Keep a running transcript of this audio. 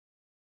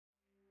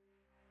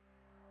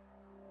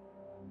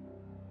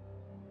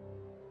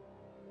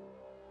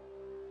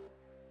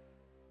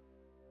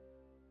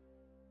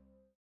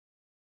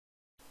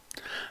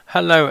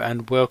Hello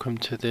and welcome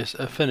to this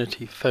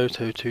Affinity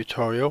Photo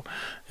tutorial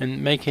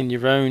in making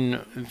your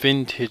own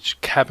vintage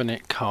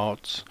cabinet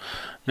cards.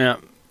 Now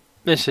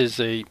this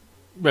is a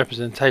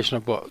representation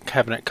of what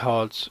cabinet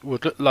cards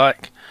would look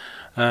like.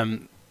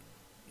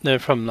 They're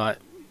from like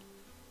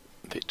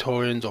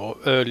Victorians or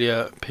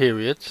earlier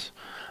periods,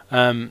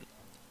 and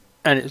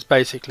it's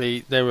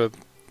basically they were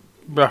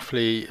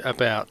roughly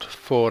about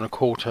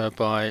 4¼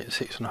 by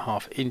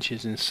 6½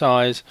 inches in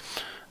size,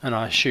 and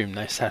I assume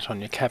they sat on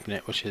your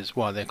cabinet, which is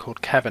why they're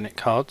called cabinet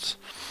cards.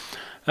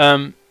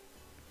 They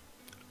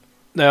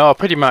are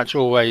pretty much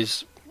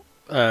always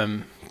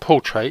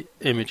portrait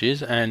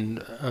images,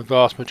 and a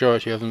vast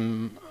majority of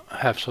them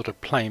have sort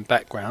of plain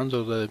backgrounds,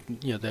 although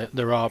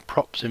there are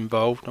props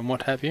involved and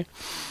what have you.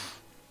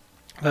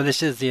 So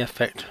this is the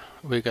effect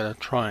we're going to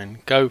try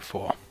and go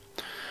for.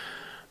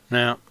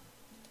 Now,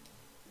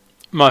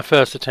 my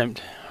first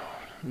attempt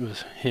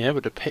was here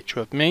with a picture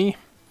of me,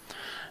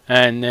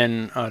 and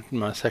then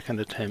my second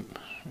attempt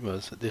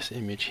was this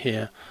image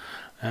here,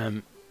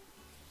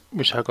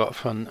 which I got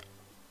from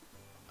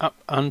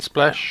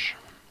Unsplash.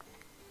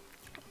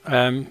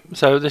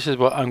 So this is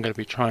what I'm going to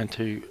be trying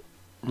to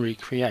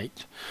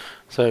recreate.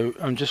 So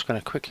I'm just going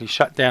to quickly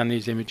shut down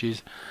these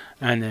images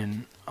and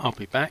then I'll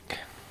be back.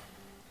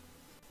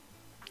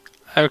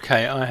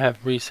 Okay, I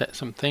have reset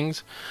some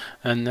things,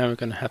 and now we're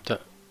going to have to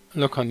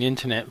look on the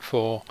internet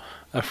for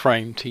a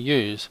frame to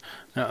use.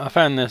 Now I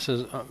found this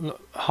as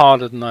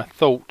harder than I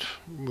thought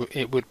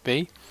it would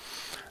be,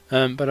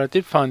 but I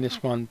did find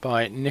this one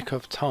by Nick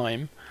of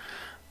Time.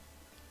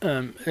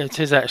 It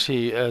is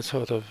actually a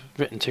sort of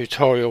written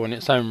tutorial in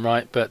its own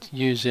right, but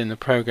using a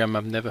program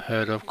I've never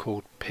heard of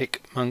called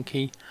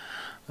PicMonkey,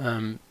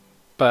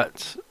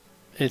 but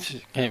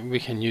we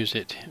can use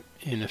it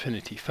in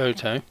Affinity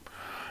Photo.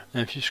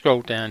 And if you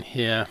scroll down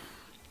here,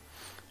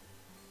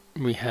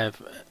 we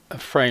have a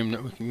frame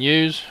that we can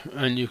use,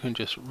 and you can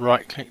just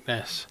right click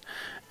this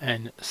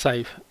and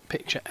save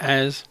picture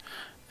as,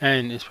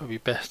 and it's probably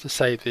best to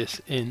save this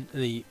in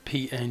the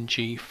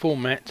PNG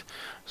format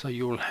so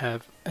you'll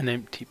have an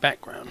empty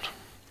background.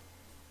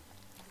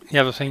 The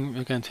other thing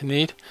we're going to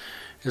need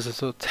is a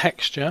sort of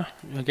texture.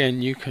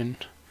 Again, you can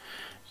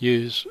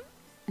use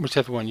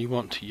whichever one you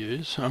want to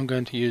use. I'm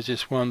going to use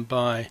this one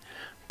by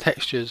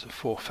Textures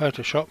for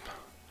Photoshop.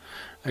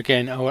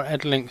 Again, I will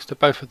add links to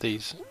both of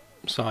these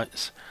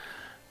sites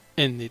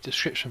in the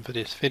description for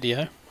this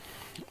video.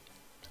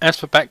 As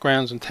for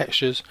backgrounds and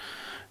textures,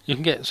 you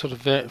can get sort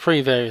of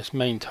three various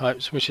main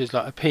types, which is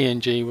like a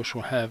PNG, which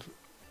will have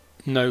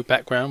no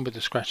background with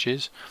the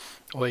scratches,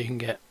 or you can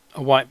get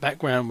a white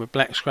background with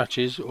black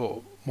scratches,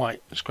 or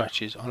white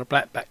scratches on a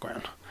black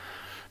background.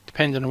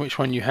 Depending on which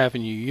one you have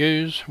and you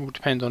use will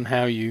depend on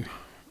how you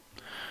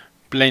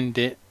blend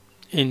it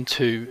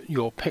into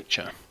your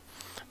picture.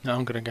 Now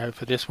I'm going to go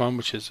for this one,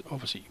 which is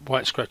obviously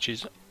white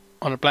scratches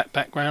on a black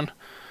background,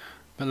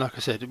 but like I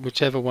said,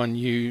 whichever one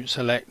you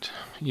select,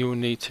 you will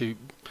need to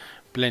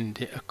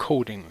blend it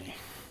accordingly.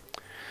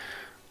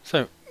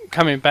 So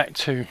coming back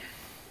to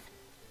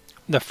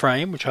the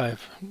frame, which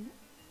I've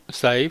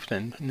saved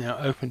and now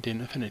opened in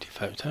Affinity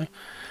Photo,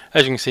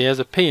 as you can see, as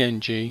a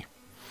PNG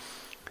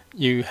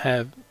you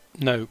have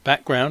no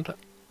background.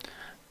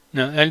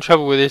 Now the only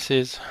trouble with this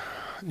is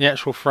the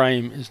actual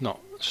frame is not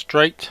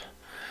straight,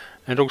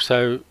 and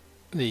also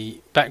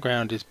the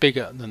background is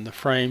bigger than the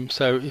frame,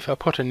 so if I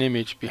put an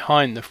image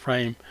behind the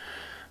frame,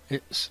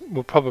 it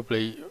will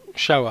probably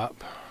show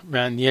up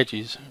around the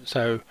edges.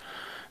 So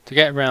to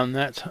get around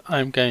that,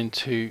 I'm going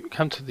to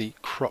come to the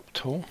crop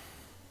tool,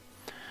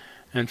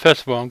 and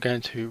first of all I'm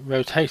going to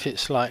rotate it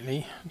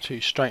slightly to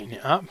straighten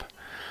it up.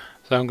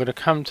 So I'm going to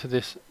come to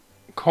this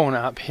corner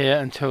up here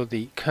until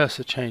the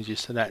cursor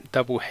changes to that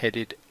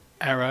double-headed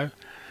arrow,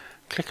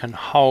 click and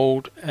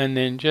hold, and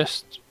then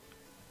just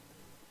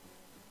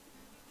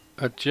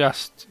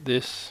adjust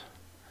this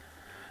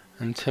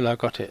until I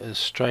got it as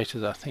straight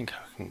as I think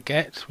I can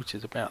get, which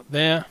is about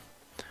there.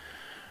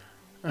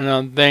 And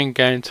I'm then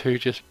going to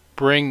just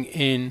bring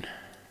in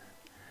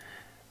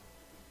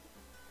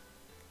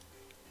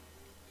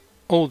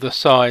all the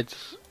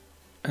sides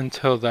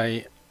until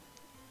they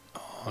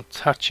are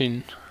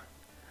touching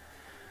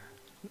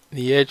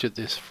the edge of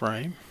this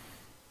frame.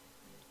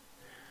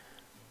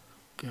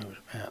 Go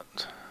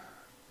about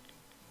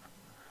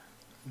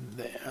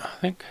there, I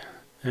think.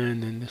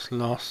 And then this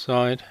last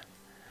side,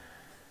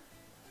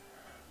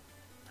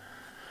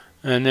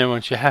 and then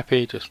once you're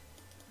happy, just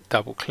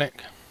double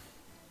click.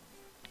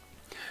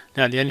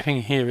 Now the only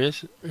thing here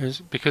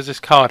is because this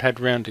card had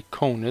rounded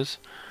corners,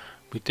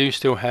 we do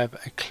still have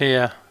a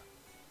clear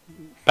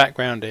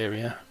background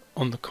area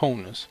on the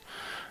corners.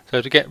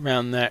 So to get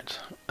around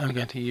that, I'm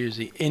going to use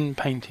the in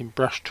painting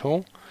brush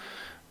tool,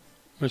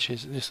 which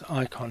is this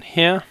icon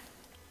here,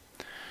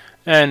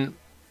 and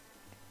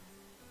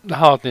the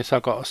hardness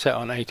I've got set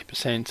on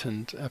 80%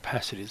 and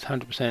opacity is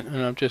 100%, and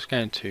I'm just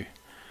going to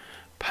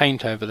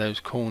paint over those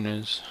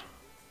corners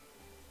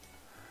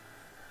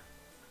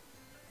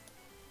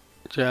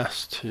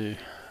just to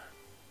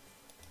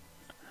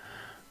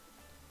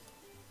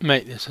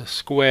make this a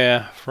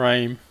square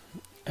frame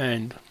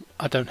and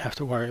I don't have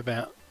to worry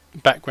about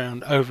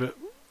background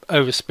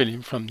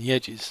overspilling from the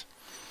edges.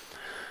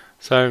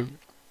 So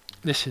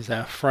this is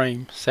our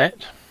frame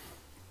set.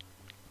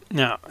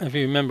 Now if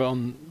you remember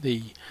on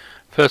the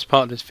first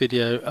part of this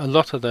video, a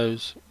lot of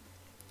those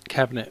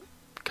cabinet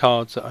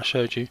cards that I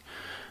showed you,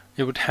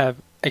 it would have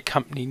a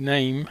company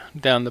name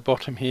down the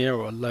bottom here,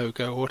 or a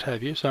logo, or what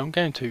have you. So I'm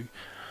going to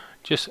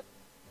just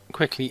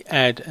quickly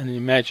add an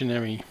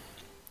imaginary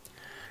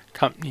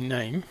company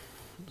name.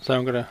 So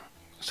I'm going to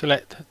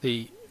select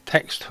the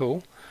text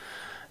tool,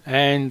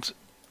 and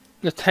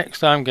the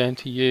text I'm going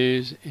to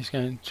use is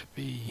going to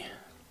be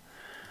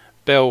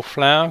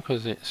Bellflower,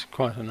 because it's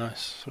quite a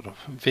nice sort of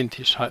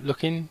vintage type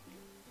looking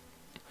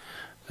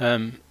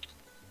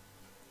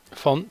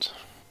font.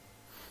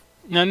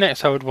 Now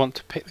next I would want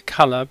to pick the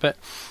colour, but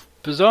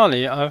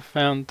bizarrely I've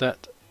found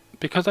that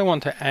because I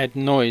want to add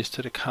noise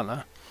to the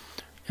colour,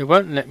 it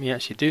won't let me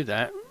actually do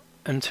that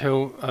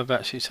until I've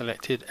actually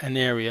selected an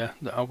area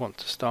that I want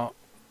to start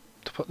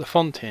to put the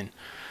font in.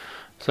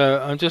 So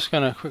I'm just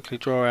going to quickly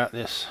draw out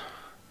this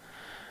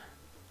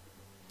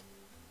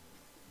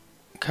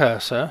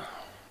cursor,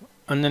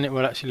 and then it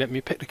will actually let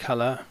me pick the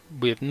colour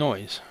with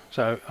noise.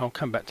 So I'll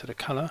come back to the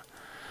colour,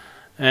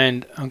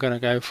 and I'm going to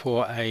go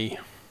for a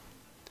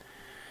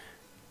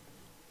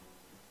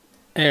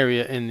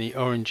area in the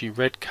orangey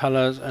red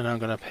colours, and I'm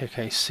going to pick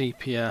a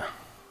sepia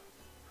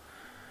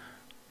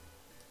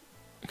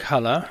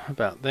colour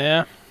about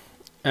there.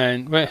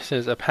 And where it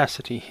says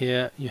opacity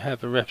here, you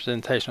have a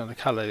representation of the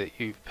colour that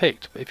you've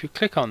picked, but if you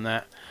click on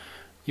that,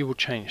 you will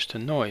change to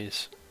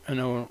noise, and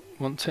I will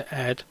want to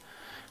add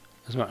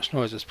as much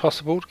noise as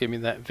possible to give me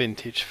that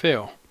vintage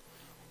feel.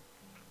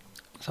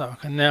 So I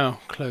can now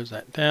close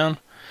that down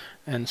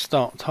and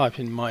start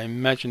typing my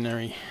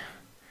imaginary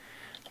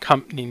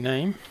company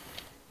name.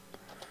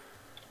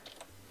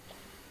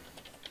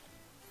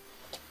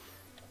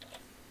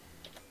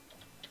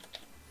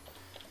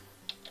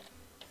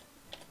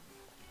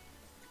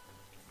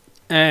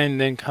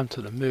 And then come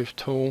to the move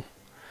tool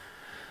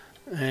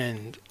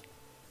and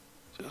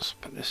just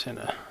put this in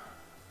a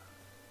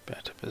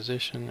better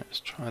position.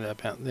 Let's try that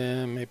about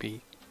there.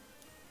 Maybe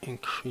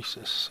increase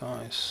the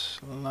size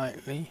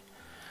slightly.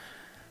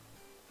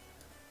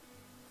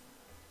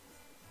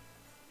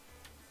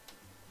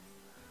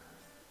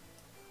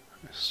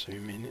 Let's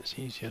zoom in. It's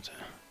easier to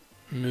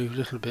move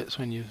little bits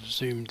when you've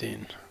zoomed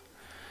in.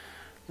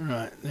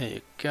 Right, there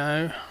you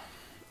go.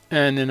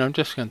 And then I'm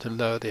just going to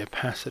lower the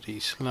opacity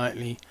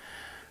slightly.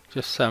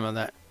 Just some of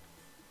that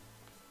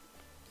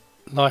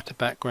lighter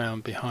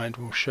background behind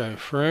will show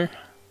through.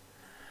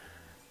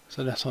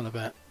 So that's on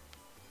about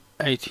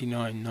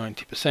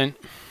 89–90%.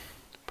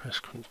 Press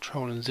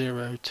Ctrl and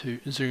 0 to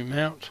zoom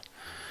out.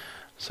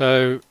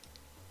 So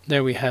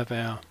there we have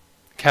our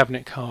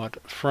cabinet card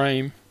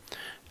frame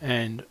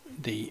and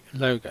the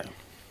logo.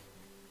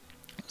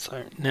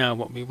 So now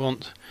what we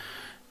want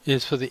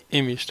is for the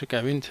image to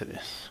go into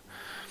this.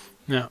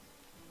 Now,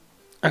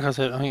 like I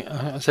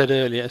said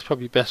earlier, it's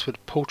probably best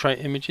with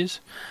portrait images,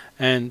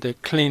 and the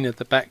cleaner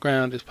the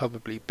background is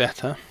probably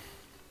better.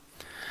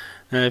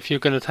 Now, if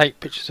you're going to take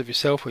pictures of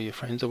yourself or your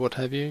friends or what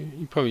have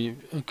you, probably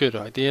a good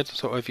idea to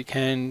sort of, if you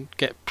can,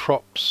 get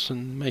props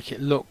and make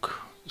it look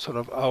sort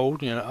of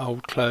old,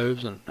 old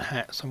clothes and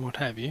hats and what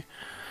have you.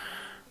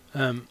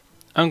 I'm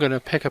going to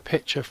pick a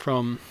picture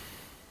from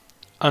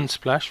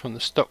Unsplash from the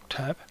stock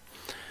tab.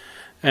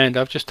 And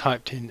I've just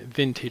typed in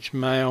vintage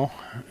male,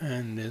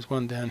 and there's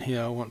one down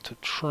here I want to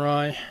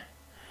try,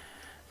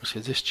 which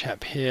is this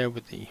chap here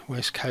with the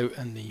waistcoat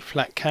and the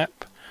flat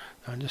cap.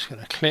 I'm just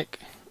going to click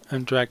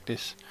and drag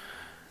this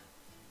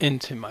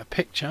into my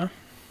picture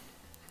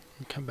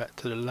and come back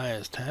to the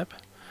layers tab.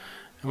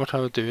 And what I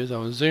will do is I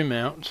will zoom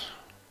out,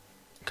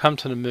 come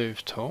to the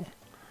move tool,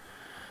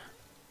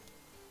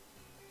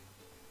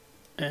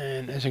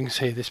 and as you can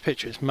see, this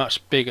picture is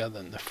much bigger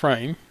than the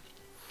frame.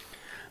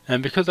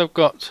 And because I've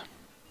got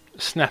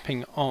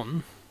snapping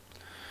on,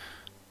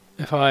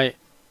 if I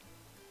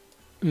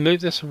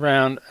move this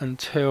around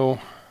until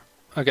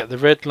I get the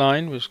red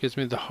line, which gives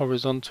me the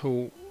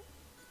horizontal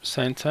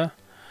center,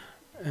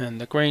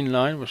 and the green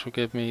line, which will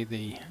give me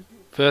the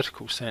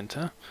vertical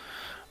center,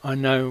 I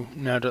know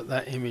now that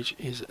that image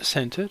is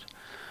centered.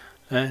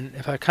 And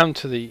if I come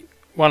to the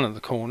one of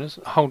the corners,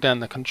 hold down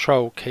the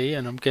control key,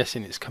 and I'm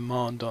guessing it's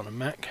command on a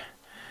Mac,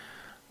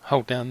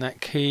 hold down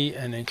that key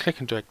and then click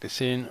and drag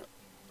this in,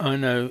 I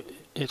know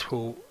it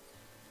will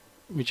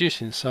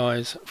reduce in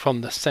size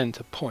from the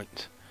center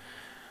point.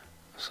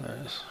 So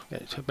let's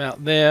get it to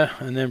about there,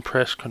 and then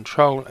press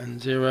Ctrl and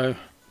 0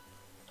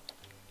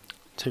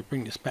 to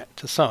bring this back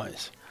to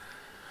size.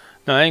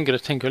 Now I am going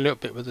to tinker a little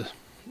bit with the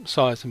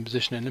size and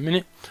position in a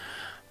minute,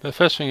 but the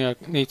first thing I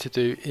need to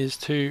do is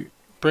to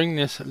bring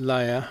this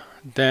layer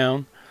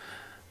down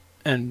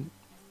and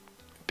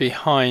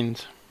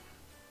behind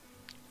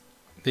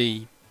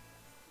the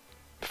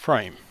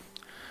frame.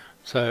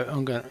 So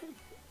I'm going to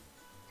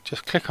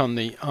just click on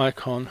the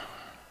icon,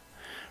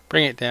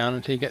 bring it down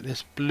until you get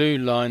this blue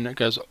line that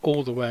goes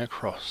all the way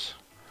across.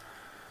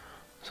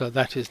 So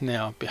that is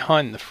now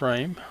behind the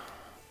frame.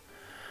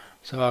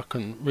 so I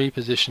can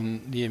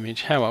reposition the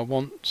image how I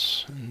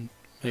want and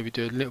maybe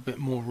do a little bit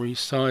more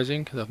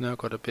resizing, because I've now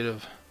got a bit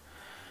of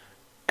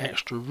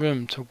extra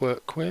room to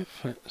work with.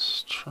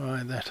 Let's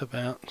try that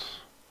about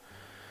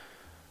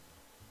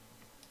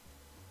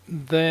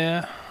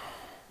there.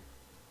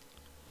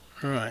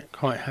 Right,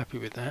 quite happy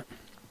with that.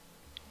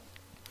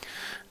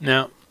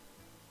 Now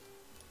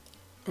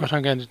what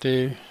I'm going to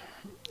do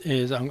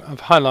is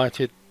I've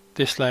highlighted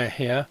this layer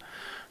here,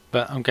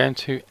 but I'm going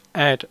to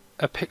add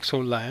a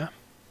pixel layer,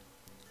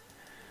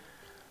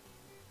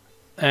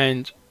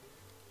 and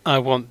I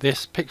want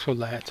this pixel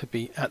layer to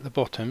be at the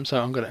bottom, so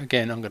I'm going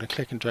to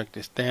click and drag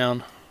this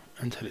down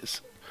until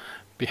it's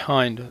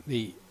behind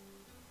the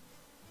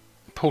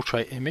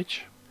portrait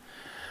image,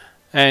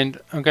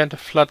 and I'm going to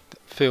flood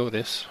fill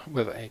this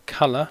with a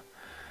color.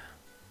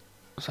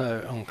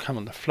 So I'll come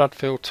on the flood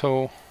fill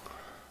tool,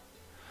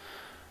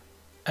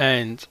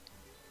 and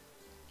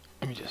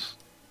let me just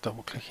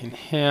double click in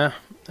here,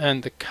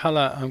 and the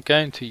color I'm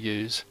going to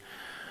use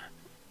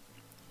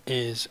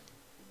is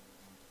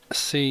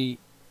C8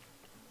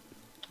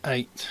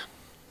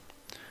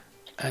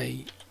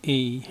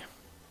 AE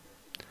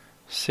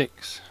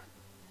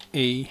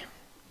 6E,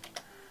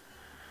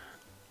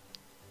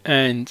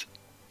 and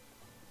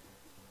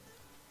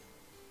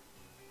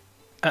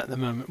at the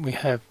moment we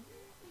have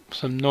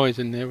some noise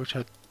in there which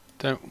I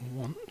don't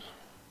want,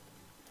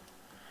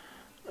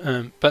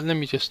 but let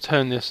me just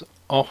turn this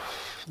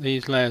off,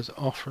 these layers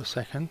off for a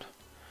second,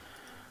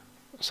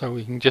 so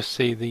we can just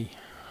see the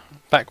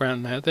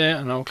background layer there,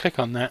 and I'll click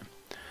on that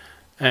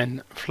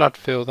and flood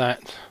fill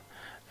that,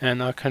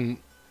 and I can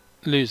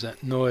lose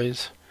that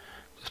noise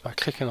just by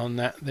clicking on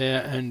that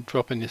there and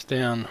dropping this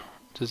down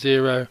to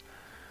 0,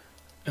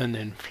 and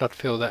then flood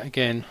fill that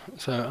again.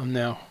 So I'm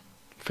now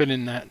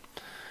filling that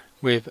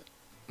with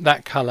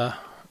that color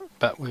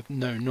but with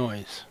no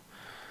noise.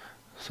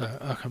 So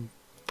I can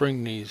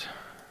bring these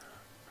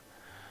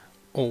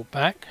all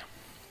back,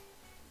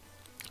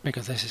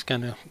 because this is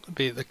going to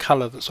be the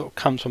color that sort of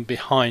comes from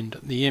behind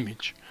the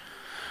image.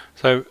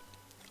 So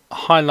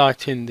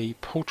highlighting the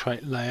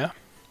portrait layer,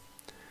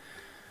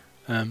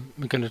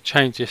 we're going to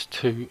change this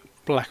to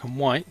black and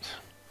white.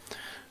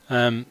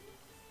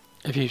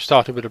 If you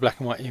started with a black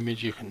and white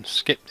image, you can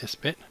skip this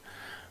bit,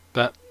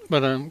 but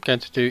what I'm going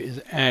to do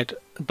is add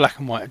a black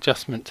and white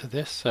adjustment to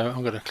this. So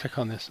I'm going to click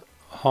on this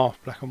half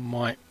black and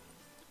white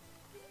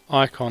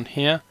icon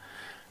here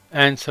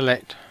and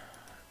select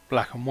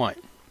black and white.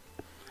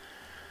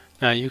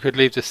 Now you could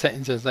leave the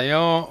settings as they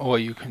are, or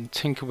you can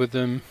tinker with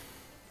them.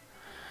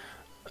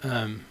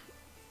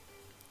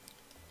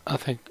 I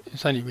think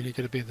it's only really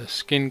going to be the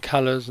skin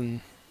colours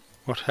and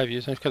what have you,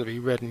 so it's got to be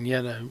red and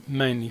yellow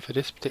mainly for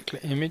this particular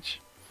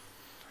image.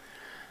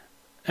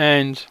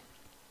 And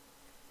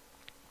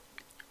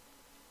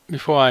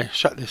before I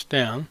shut this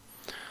down,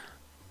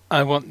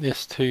 I want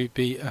this to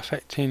be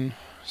affecting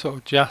sort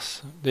of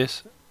just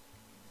this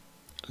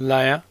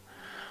layer,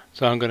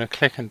 so I'm going to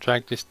click and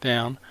drag this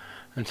down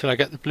until I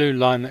get the blue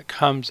line that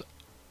comes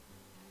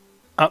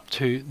up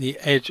to the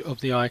edge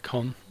of the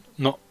icon,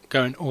 not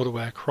going all the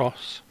way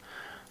across.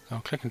 So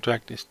I'll click and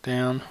drag this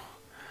down,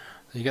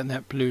 so you get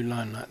that blue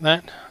line like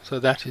that. So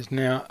that is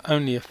now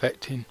only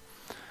affecting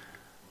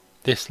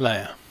this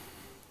layer.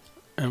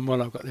 And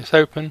while I've got this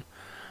open,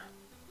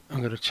 I'm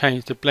going to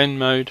change the blend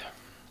mode.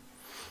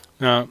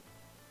 Now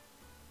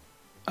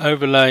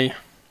overlay,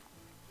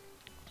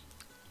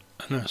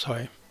 no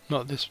sorry,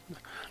 not this,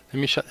 let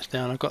me shut this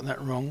down, I got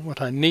that wrong.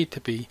 What I need to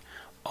be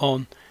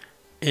on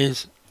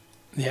is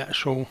the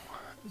actual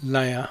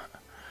layer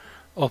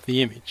of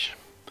the image,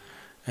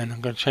 and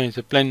I'm going to change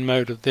the blend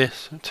mode of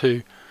this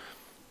to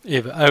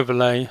either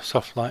overlay,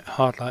 soft light,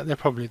 hard light. They're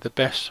probably the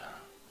best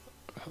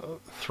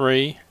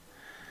three,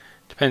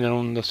 depending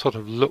on the sort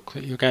of look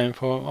that you're going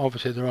for.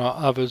 Obviously there are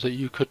others that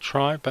you could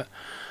try, but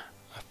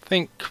I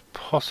think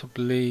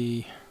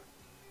possibly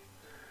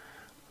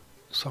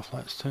soft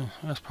lights too.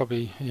 That's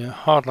probably, yeah,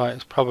 hard light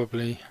is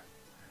probably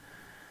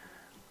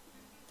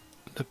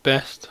the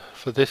best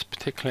for this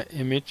particular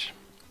image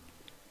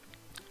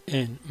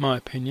in my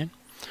opinion.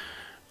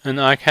 And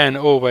I can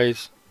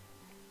always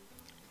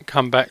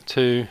come back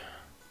to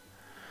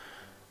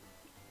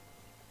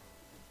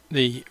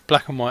the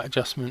black and white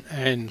adjustment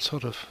and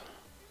sort of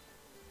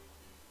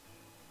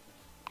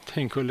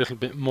tinker a little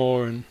bit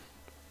more and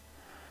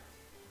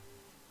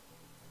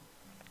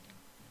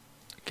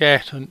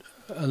get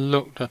a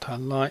look that I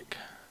like.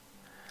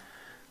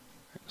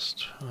 Let's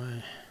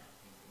try,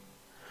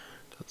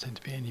 doesn't seem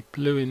to be any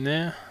blue in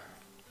there.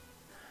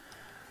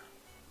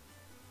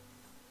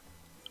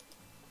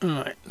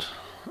 Right,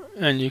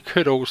 and you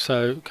could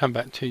also come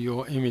back to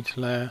your image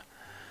layer,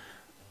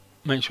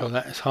 make sure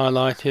that is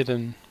highlighted,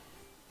 and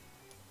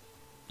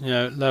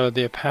lower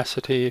the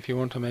opacity if you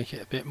want to make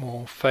it a bit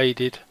more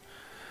faded.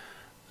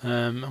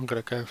 I'm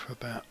going to go for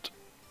about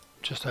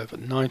just over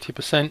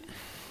 90%.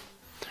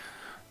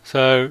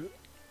 So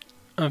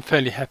I'm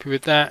fairly happy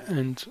with that,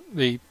 and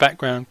the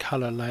background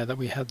color layer that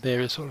we have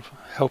there is sort of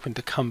helping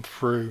to come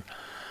through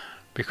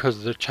because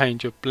of the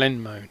change of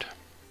blend mode.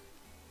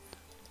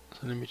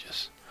 So let me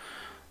just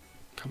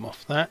come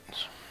off that.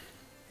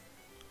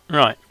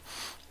 Right,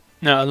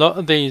 now a lot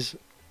of these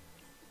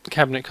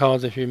cabinet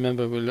cards, if you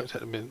remember we looked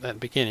at them at the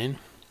beginning,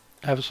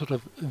 have a sort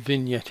of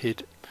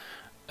vignetted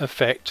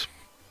effect.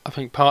 I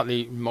think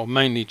partly or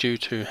mainly due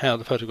to how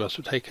the photographs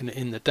were taken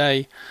in the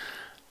day,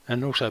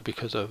 and also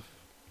because of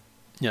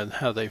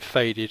how they've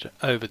faded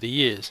over the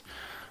years.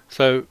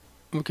 So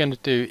what we're going to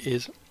do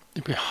is,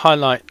 if we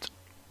highlight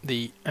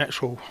the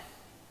actual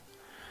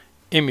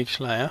image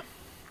layer,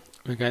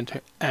 we're going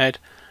to add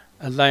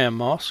a layer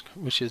mask,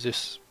 which is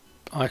this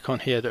icon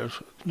here that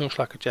looks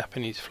like a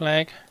Japanese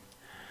flag,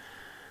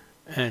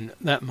 and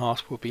that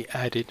mask will be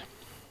added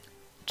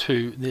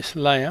to this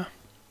layer.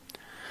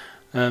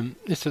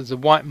 This is a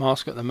white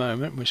mask at the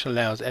moment, which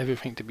allows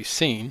everything to be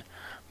seen,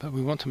 but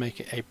we want to make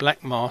it a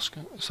black mask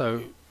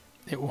so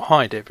it will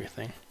hide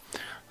everything.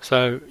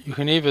 So you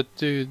can either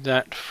do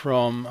that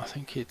from, I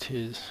think it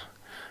is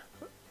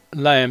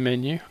layer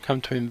menu,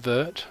 come to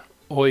invert,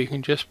 or you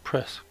can just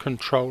press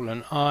Control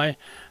and I,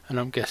 and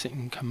I'm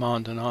guessing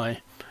Command and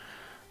I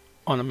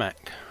on a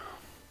Mac.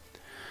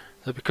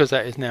 So because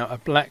that is now a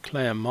black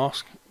layer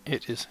mask,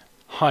 it is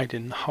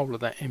hiding the whole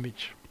of that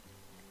image.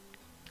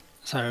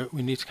 So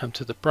we need to come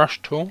to the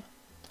brush tool,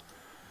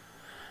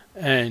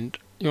 and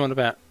you want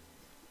about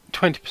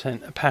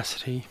 20%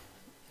 opacity,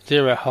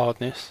 0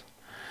 hardness,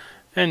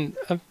 and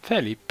a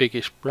fairly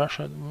biggish brush.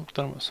 I don't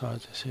know what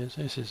size this is.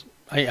 This is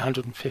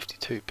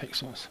 852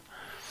 pixels.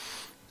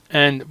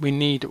 And we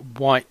need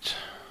white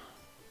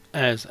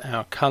as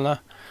our colour.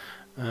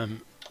 I've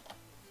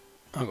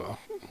got a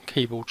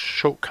keyboard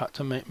shortcut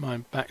to make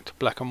mine back to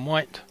black and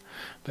white,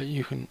 but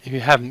you can, if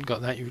you haven't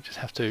got that, you just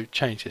have to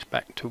change this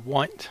back to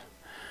white.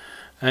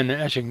 And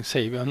as you can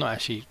see, I've not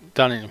actually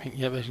done anything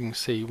yet, but as you can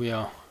see, we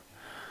are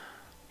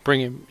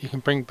bringing, you can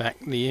bring back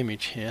the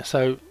image here.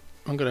 So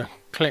I'm going to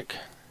click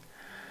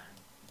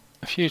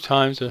a few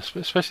times,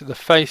 especially the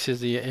face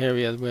is the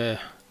area where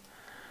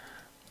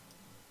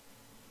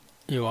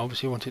you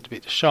obviously want it to be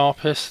the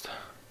sharpest,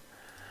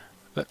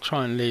 but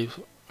try and leave,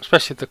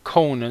 especially the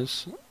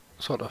corners,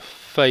 sort of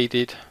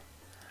faded.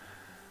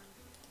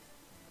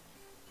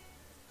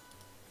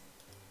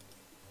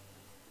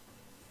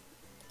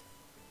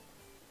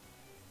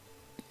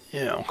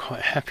 Yeah, I'm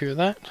quite happy with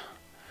that.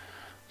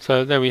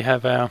 So there we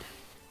have our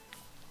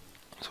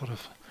sort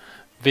of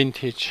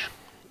vintage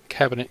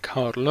cabinet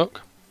card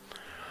look,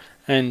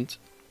 and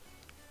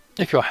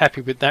if you're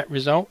happy with that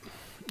result,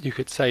 you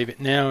could save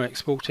it now,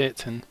 export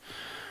it, and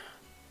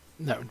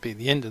that would be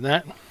the end of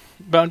that.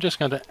 But I'm just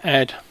going to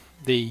add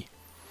the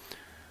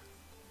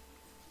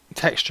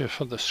texture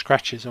for the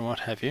scratches and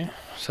what have you.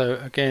 So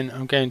again,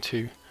 I'm going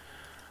to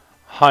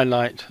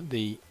highlight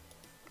the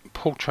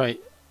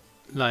portrait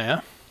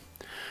layer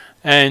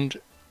and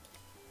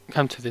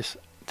come to this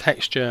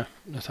texture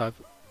that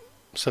I've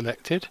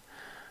selected,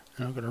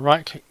 and I'm going to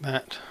right click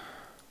that,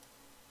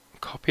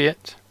 copy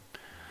it,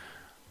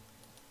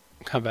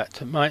 come back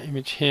to my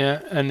image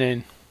here, and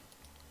then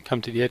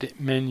come to the edit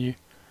menu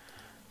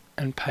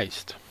and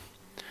paste.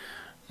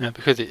 Now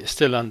because it is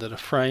still under the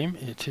frame,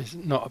 it is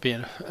not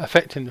being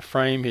affecting the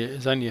frame, it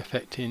is only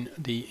affecting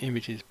the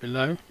images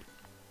below,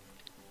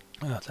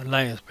 the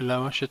layers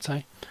below I should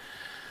say.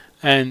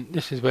 And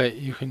this is where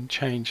you can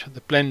change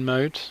the blend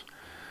modes,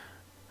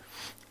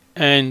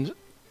 and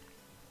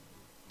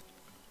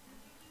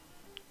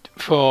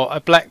for a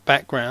black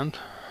background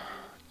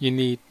you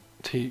need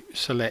to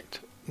select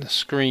the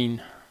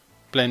screen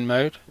blend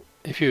mode.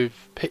 If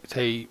you've picked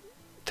a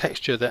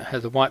texture that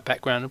has a white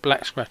background and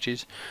black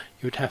scratches,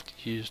 you would have to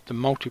use the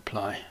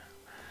multiply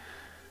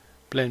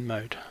blend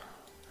mode.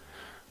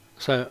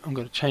 So I'm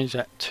going to change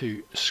that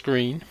to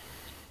screen.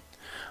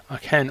 I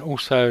can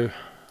also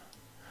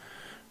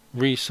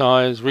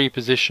resize,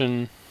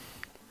 reposition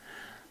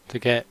to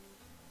get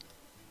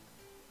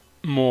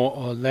more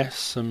or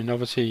less. I mean,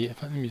 obviously,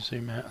 if let me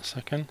zoom out a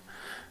second.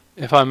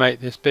 If I make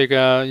this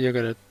bigger, you're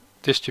going to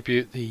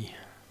distribute the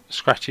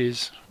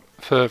scratches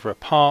further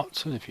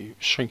apart. And if you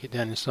shrink it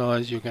down in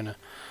size, you're going to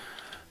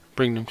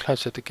bring them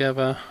closer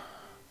together.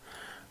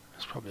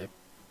 That's probably a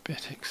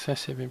bit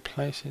excessive in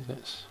places.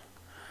 Let's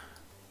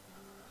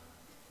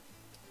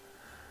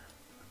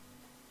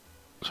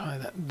try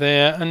that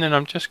there, and then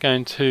I'm just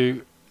going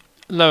to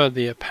lower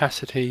the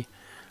opacity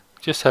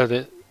just so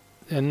that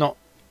they're not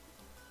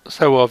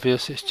so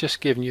obvious. It's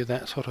just giving you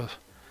that sort of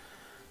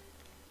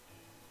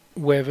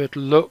weathered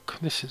look.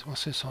 This is,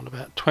 what's this on,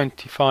 about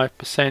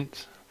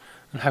 25%,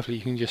 and hopefully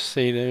you can just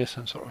see there is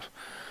some sort of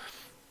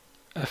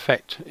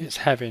effect it's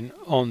having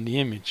on the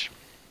image.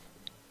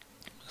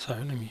 So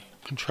let me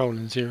control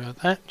and zero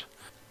that.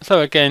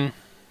 So again,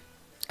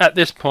 at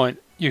this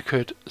point you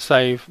could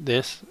save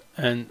this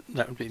and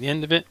that would be the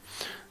end of it.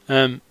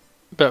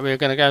 But we're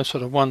going to go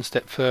sort of one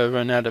step further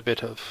and add a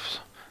bit of,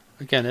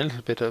 again, a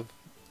little bit of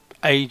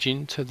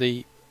aging to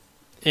the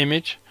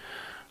image.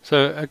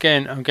 So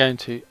again, I'm going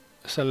to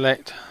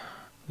select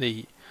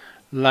the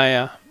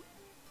layer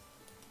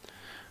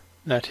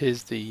that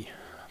is the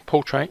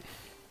portrait,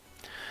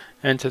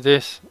 and to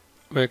this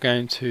we're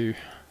going to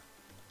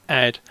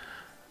add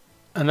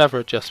another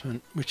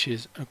adjustment, which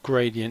is a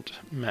gradient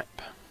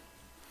map.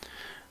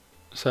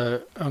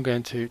 So I'm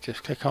going to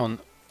just click on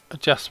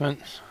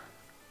adjustments,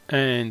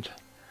 and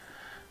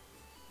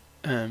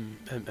I can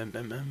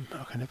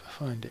never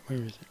find it. Where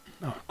is it?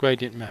 Oh,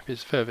 gradient map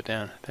is further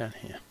down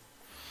here.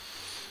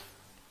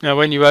 Now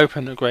when you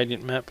open a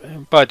gradient map,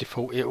 by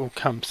default it will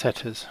come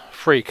set as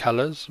 3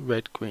 colours,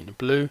 red, green and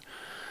blue.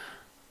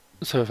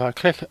 So if I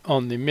click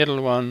on the middle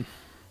one,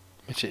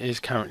 which it is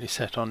currently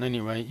set on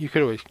anyway, you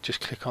could always just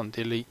click on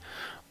delete,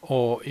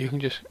 or you can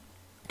just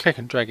click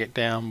and drag it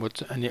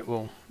downwards and it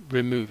will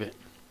remove it.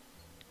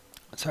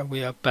 So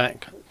we are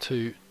back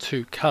to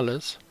 2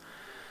 colours,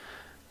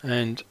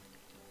 and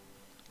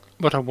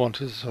what I want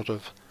is sort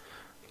of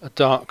a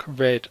dark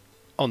red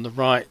on the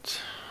right,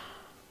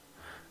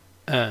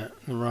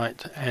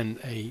 and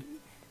a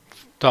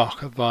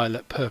darker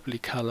violet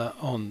purpley colour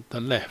on the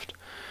left.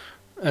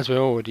 As we're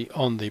already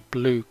on the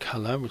blue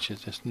colour, which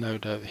is this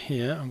node over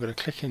here, I'm going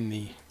to click in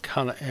the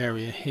colour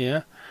area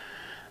here,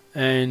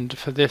 and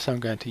for this I'm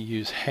going to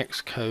use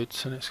hex code.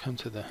 So let's come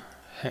to the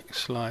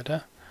hex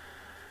slider,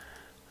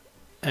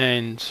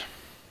 and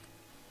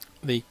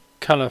the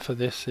colour for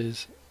this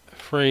is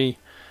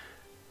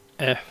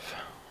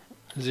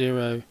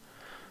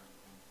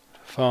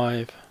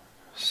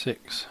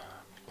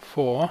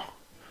 3F0564.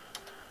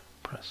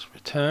 Press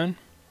return,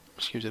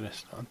 which gives it a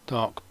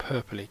dark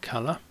purpley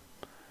colour.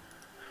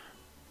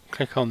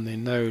 Click on the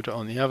node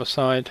on the other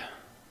side,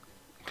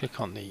 click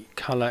on the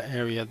colour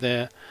area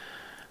there,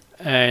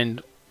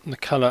 and the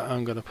colour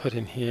I'm going to put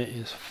in here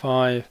is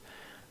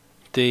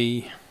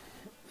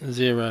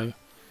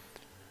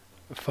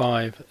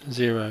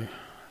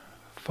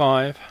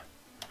 5D0505.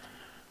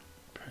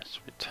 Press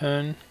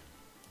return.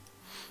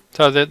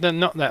 So they're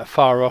not that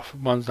far off.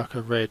 One's like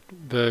a red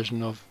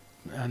version of,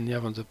 and the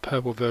other one's a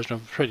purple version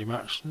of, pretty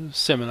much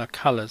similar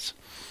colours.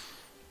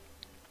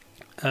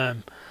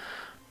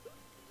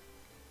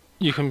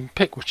 You can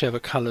pick whichever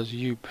colours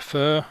you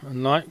prefer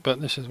and like,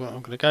 but this is what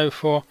I'm going to go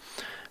for.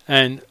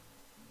 And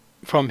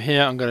from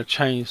here I'm going to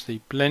change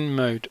the blend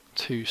mode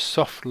to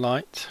soft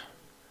light,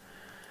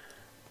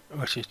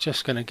 which is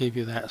just going to give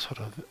you that sort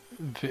of,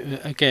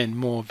 again,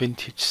 more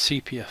vintage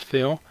sepia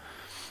feel.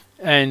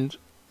 And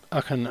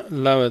I can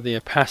lower the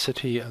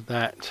opacity of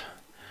that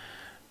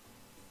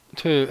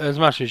to as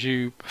much as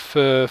you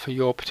prefer for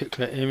your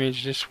particular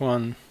image. This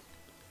one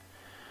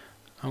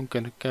I'm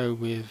going to go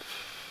with,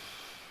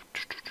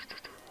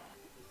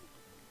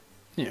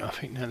 I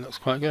think that looks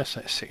quite good. So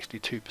that's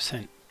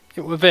 62%.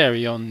 It will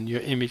vary on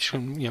your image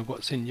from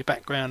what's in your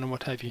background and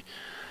what have you.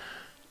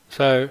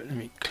 So let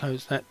me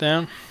close that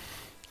down.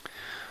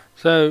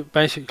 So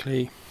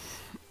basically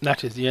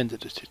that is the end of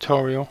the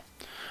tutorial.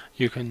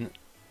 You can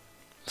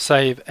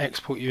save,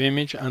 export your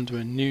image under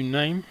a new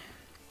name.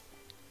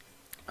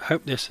 I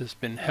hope this has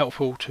been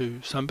helpful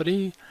to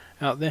somebody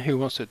out there who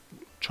wants to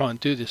try and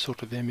do this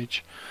sort of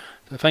image.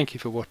 So thank you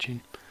for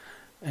watching,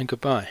 and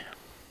goodbye.